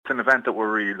an event that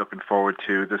we're really looking forward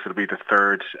to. This will be the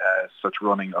third such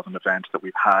running of an event that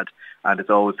we've had, and it's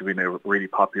always been a really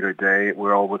popular day.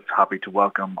 We're always happy to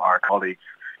welcome our colleagues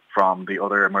from the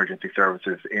other emergency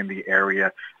services in the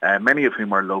area, many of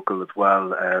whom are local as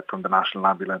well, from the National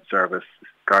Ambulance Service,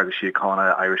 Garda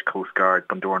Síochána, Irish Coast Guard,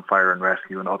 Bundoran Fire and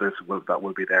Rescue, and others that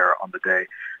will be there on the day.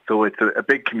 So it's a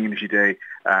big community day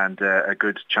and a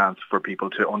good chance for people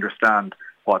to understand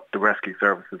what the rescue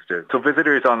services do. So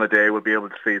visitors on the day will be able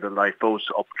to see the lifeboat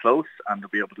up close, and they'll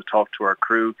be able to talk to our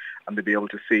crew, and they'll be able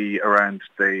to see around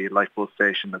the lifeboat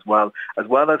station as well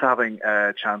as having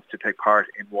a chance to take part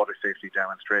in water safety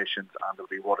demonstrations, and there'll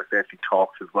be water safety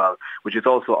talks as well, which is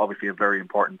also obviously a very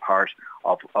important part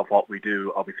of what we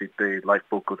do. Obviously the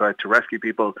lifeboat goes out to rescue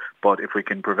people, but if we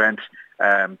can prevent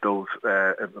those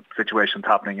situations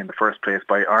happening in the first place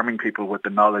by arming people with the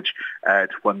knowledge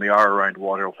when they are around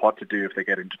water, what to do if they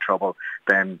get into trouble,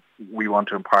 then we want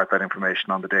to impart that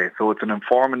information on the day. So it's an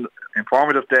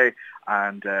informative day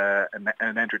and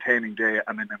an entertaining day,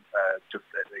 and then just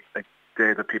a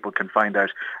day that people can find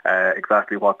out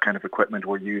exactly what kind of equipment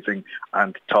we're using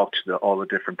and talk to all the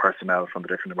different personnel from the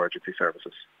different emergency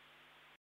services.